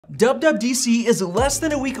WWDC is less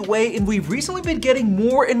than a week away, and we've recently been getting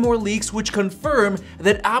more and more leaks which confirm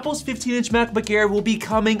that Apple's 15-inch MacBook Air will be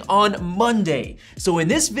coming on Monday. So in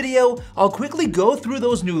this video, I'll quickly go through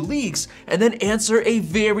those new leaks and then answer a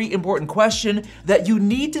very important question that you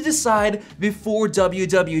need to decide before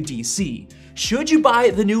WWDC. Should you buy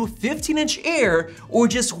the new 15-inch Air or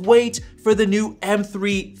just wait for the new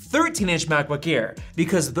M3 13-inch MacBook Air?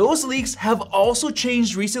 Because those leaks have also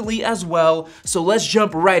changed recently as well, so let's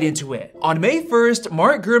jump right into it. On May 1st,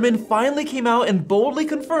 Mark Gurman finally came out and boldly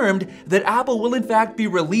confirmed that Apple will in fact be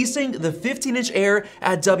releasing the 15-inch Air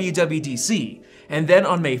at WWDC. And then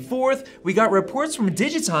on May 4th, we got reports from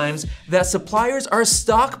Digitimes that suppliers are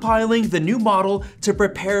stockpiling the new model to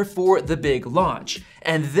prepare for the big launch.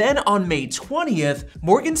 And then on May 20th,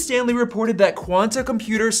 Morgan Stanley reported that Quanta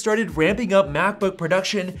Computer started ramping up MacBook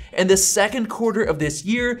production in the second quarter of this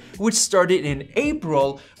year, which started in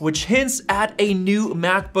April, which hints at a new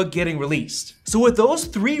MacBook getting released. So with those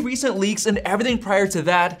three recent leaks and everything prior to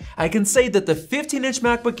that, I can say that the 15-inch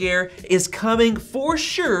MacBook Air is coming for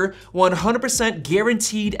sure, 100%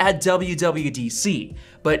 guaranteed at WWDC.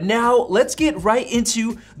 But now let's get right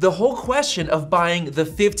into the whole question of buying the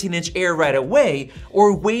 15-inch Air right away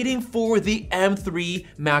or waiting for the M3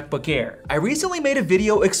 MacBook Air. I recently made a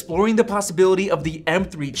video exploring the possibility of the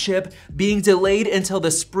M3 chip being delayed until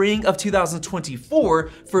the spring of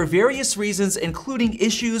 2024 for various reasons, including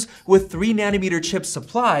issues with 3nm chip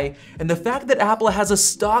supply and the fact that Apple has a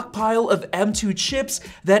stockpile of M2 chips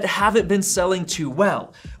that haven't been selling too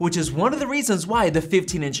well, which is one of the reasons why the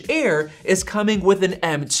 15-inch Air is coming with an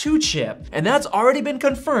M2 chip, and that's already been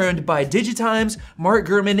confirmed by Digitimes, Mark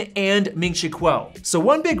Gurman, and Ming-Chi Kuo. So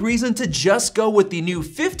one big reason to just go with the new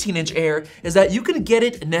 15-inch Air is that you can get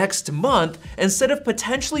it next month instead of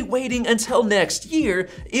potentially waiting until next year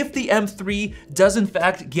if the M3 does in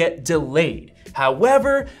fact get delayed.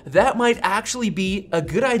 However, that might actually be a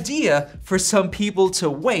good idea for some people to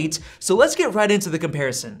wait, so let's get right into the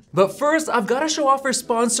comparison. But first, I've got to show off our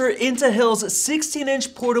sponsor, Intahill's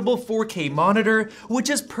 16-inch portable 4K monitor, which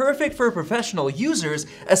is perfect for professional users,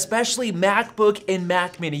 especially MacBook and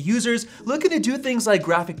Mac Mini users looking to do things like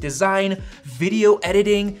graphic design, video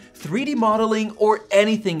editing, 3D modeling, or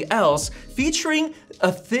anything else, featuring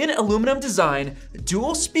a thin aluminum design,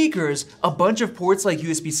 dual speakers, a bunch of ports like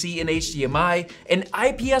USB-C and HDMI, an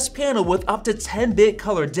IPS panel with up to 10-bit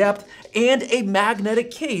color depth, and a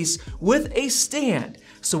magnetic case with a stand.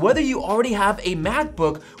 So whether you already have a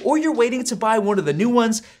MacBook or you're waiting to buy one of the new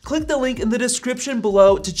ones, click the link in the description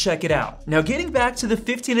below to check it out. Now getting back to the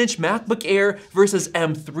 15-inch MacBook Air versus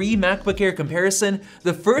M3 MacBook Air comparison,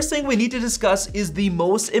 the first thing we need to discuss is the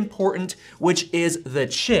most important, which is the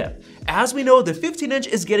chip. As we know, the 15-inch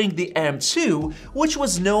is getting the M2, which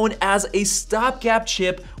was known as a stopgap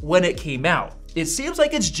chip when it came out. It seems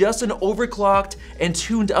like it's just an overclocked and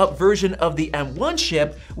tuned up version of the M1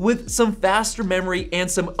 chip with some faster memory and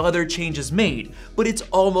some other changes made, but it's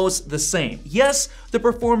almost the same. Yes, the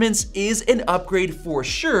performance is an upgrade for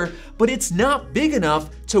sure, but it's not big enough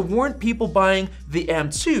to warrant people buying the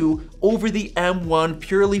M2 over the M1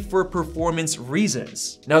 purely for performance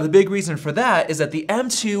reasons. Now the big reason for that is that the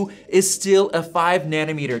M2 is still a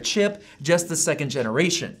 5nm chip, just the second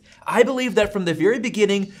generation. I believe that from the very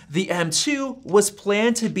beginning, the M2 was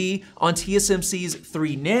planned to be on TSMC's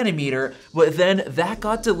 3nm, but then that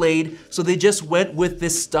got delayed, so they just went with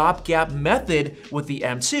this stopgap method with the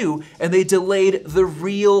M2, and they delayed the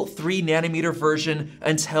real 3nm version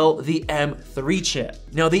until the M3 chip.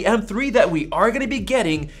 Now the M3 that we are going to be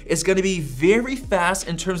getting is going to be very fast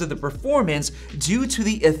in terms of the performance due to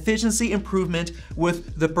the efficiency improvement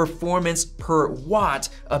with the performance per watt,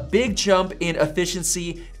 a big jump in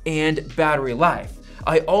efficiency and battery life.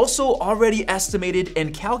 I also already estimated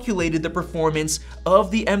and calculated the performance of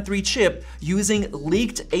the M3 chip using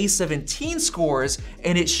leaked A17 scores,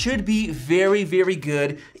 and it should be very, very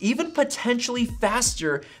good, even potentially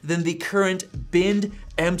faster than the current binned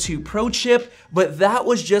M2 Pro chip, but that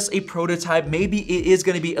was just a prototype. Maybe it is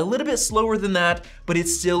going to be a little bit slower than that, but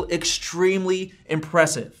it's still extremely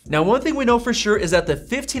impressive. Now, one thing we know for sure is that the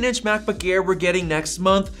 15-inch MacBook Air we're getting next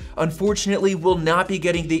month, unfortunately, will not be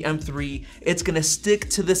getting the M3. It's going to stick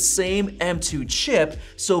to the same M2 chip,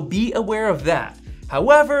 so be aware of that.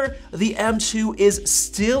 However, the M2 is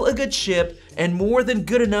still a good chip and more than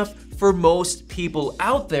good enough for most people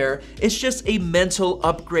out there. It's just a mental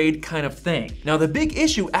upgrade kind of thing. Now, the big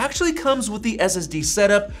issue actually comes with the SSD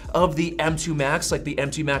setup of the M2 Max, like the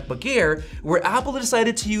M2 MacBook Air, where Apple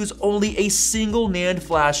decided to use only a single NAND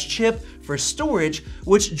flash chip for storage,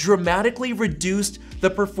 which dramatically reduced the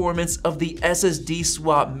performance of the SSD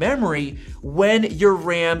swap memory when your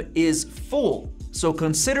RAM is full. So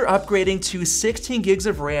consider upgrading to 16 gigs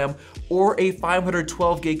of RAM or a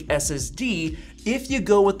 512 gig SSD if you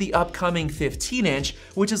go with the upcoming 15-inch,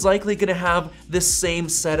 which is likely going to have the same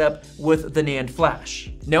setup with the NAND flash.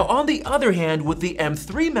 Now, on the other hand, with the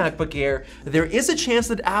M3 MacBook Air, there is a chance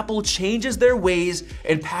that Apple changes their ways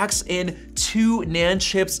and packs in 2 NAND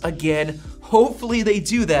chips again. Hopefully they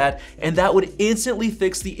do that, and that would instantly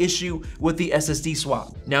fix the issue with the SSD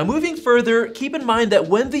swap. Now, moving further, keep in mind that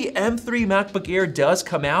when the M3 MacBook Air does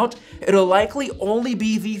come out, it'll likely only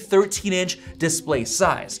be the 13-inch display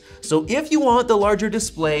size. So if you want the larger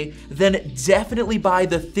display, then definitely buy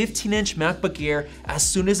the 15-inch MacBook Air as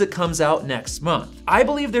soon as it comes out next month. I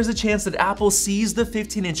believe there's a chance that Apple sees the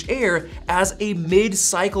 15-inch Air as a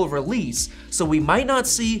mid-cycle release, so we might not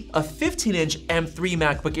see a 15-inch M3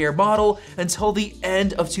 MacBook Air model until the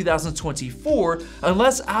end of 2024,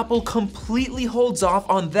 unless Apple completely holds off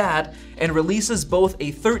on that and releases both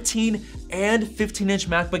a 13 and 15-inch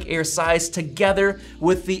MacBook Air size together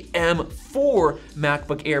with the M4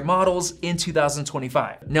 MacBook Air models in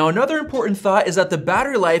 2025. Now, another important thought is that the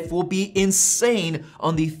battery life will be insane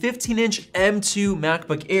on the 15-inch M2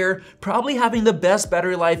 MacBook Air, probably having the best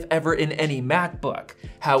battery life ever in any MacBook.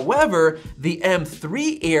 However, the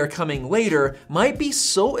M3 Air coming later might be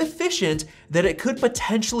so efficient that it could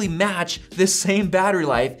potentially match the same battery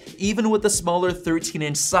life, even with the smaller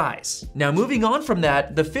 13-inch size. Now, moving on from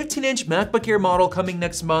that, the 15-inch MacBook Air model coming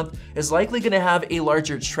next month is likely gonna have a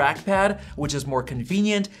larger trackpad, which is more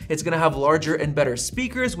convenient. It's gonna have larger and better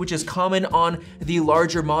speakers, which is common on the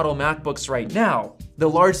larger model MacBooks right now. The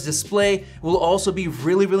large display will also be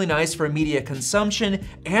really nice for media consumption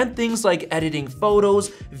and things like editing photos,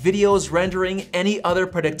 videos, rendering, any other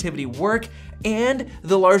productivity work, and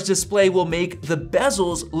the large display will make the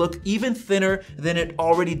bezels look even thinner than it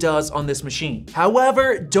already does on this machine.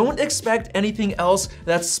 However, don't expect anything else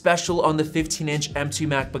that's special on the 15-inch M2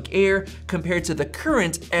 MacBook Air compared to the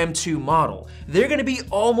current M2 model. They're gonna be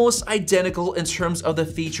almost identical in terms of the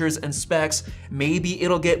features and specs. Maybe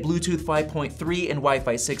it'll get Bluetooth 5.3 and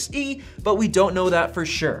Wi-Fi 6E, but we don't know that for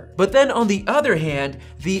sure. But then on the other hand,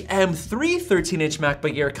 the M3 13-inch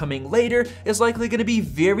MacBook Air coming later is likely gonna be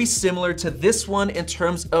very similar to this one in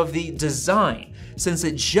terms of the design, since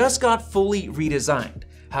it just got fully redesigned.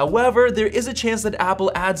 However, there is a chance that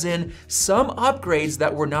Apple adds in some upgrades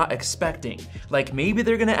that we're not expecting. Like maybe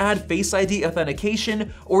they're gonna add Face ID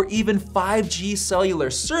authentication or even 5G cellular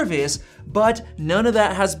service, but none of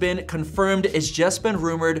that has been confirmed. It's just been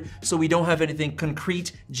rumored, so we don't have anything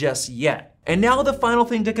concrete just yet. And now the final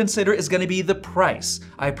thing to consider is gonna be the price.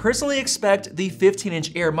 I personally expect the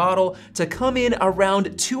 15-inch Air model to come in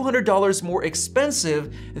around $200 more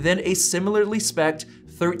expensive than a similarly spec'd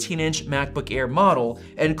 13-inch MacBook Air model,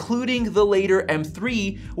 including the later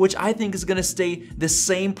M3, which I think is gonna stay the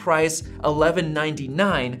same price,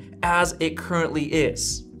 $1199, as it currently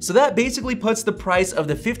is. So that basically puts the price of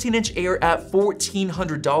the 15-inch Air at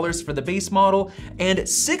 $1,400 for the base model and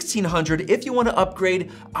 $1,600 if you want to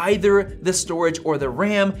upgrade either the storage or the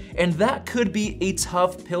RAM, and that could be a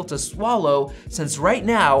tough pill to swallow since right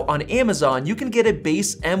now on Amazon you can get a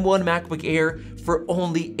base M1 MacBook Air for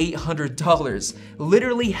only $800,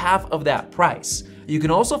 literally half of that price. You can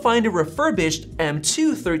also find a refurbished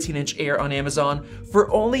M2 13-inch Air on Amazon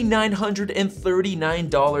for only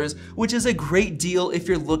 $939, which is a great deal if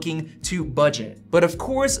you're looking to budget. But of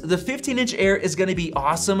course, the 15-inch Air is gonna be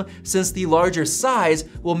awesome since the larger size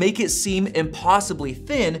will make it seem impossibly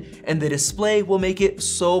thin, and the display will make it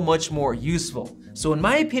so much more useful. So in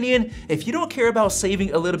my opinion, if you don't care about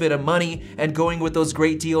saving a little bit of money and going with those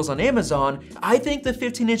great deals on Amazon, I think the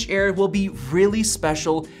 15-inch Air will be really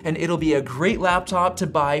special and it'll be a great laptop to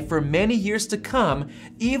buy for many years to come,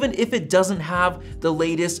 even if it doesn't have the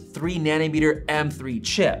latest 3nm M3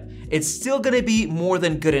 chip. It's still gonna be more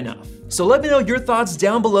than good enough. So let me know your thoughts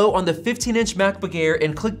down below on the 15-inch MacBook Air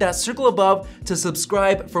and click that circle above to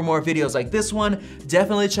subscribe for more videos like this one.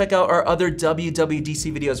 Definitely check out our other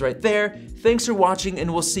WWDC videos right there. Thanks for watching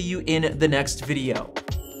and we'll see you in the next video.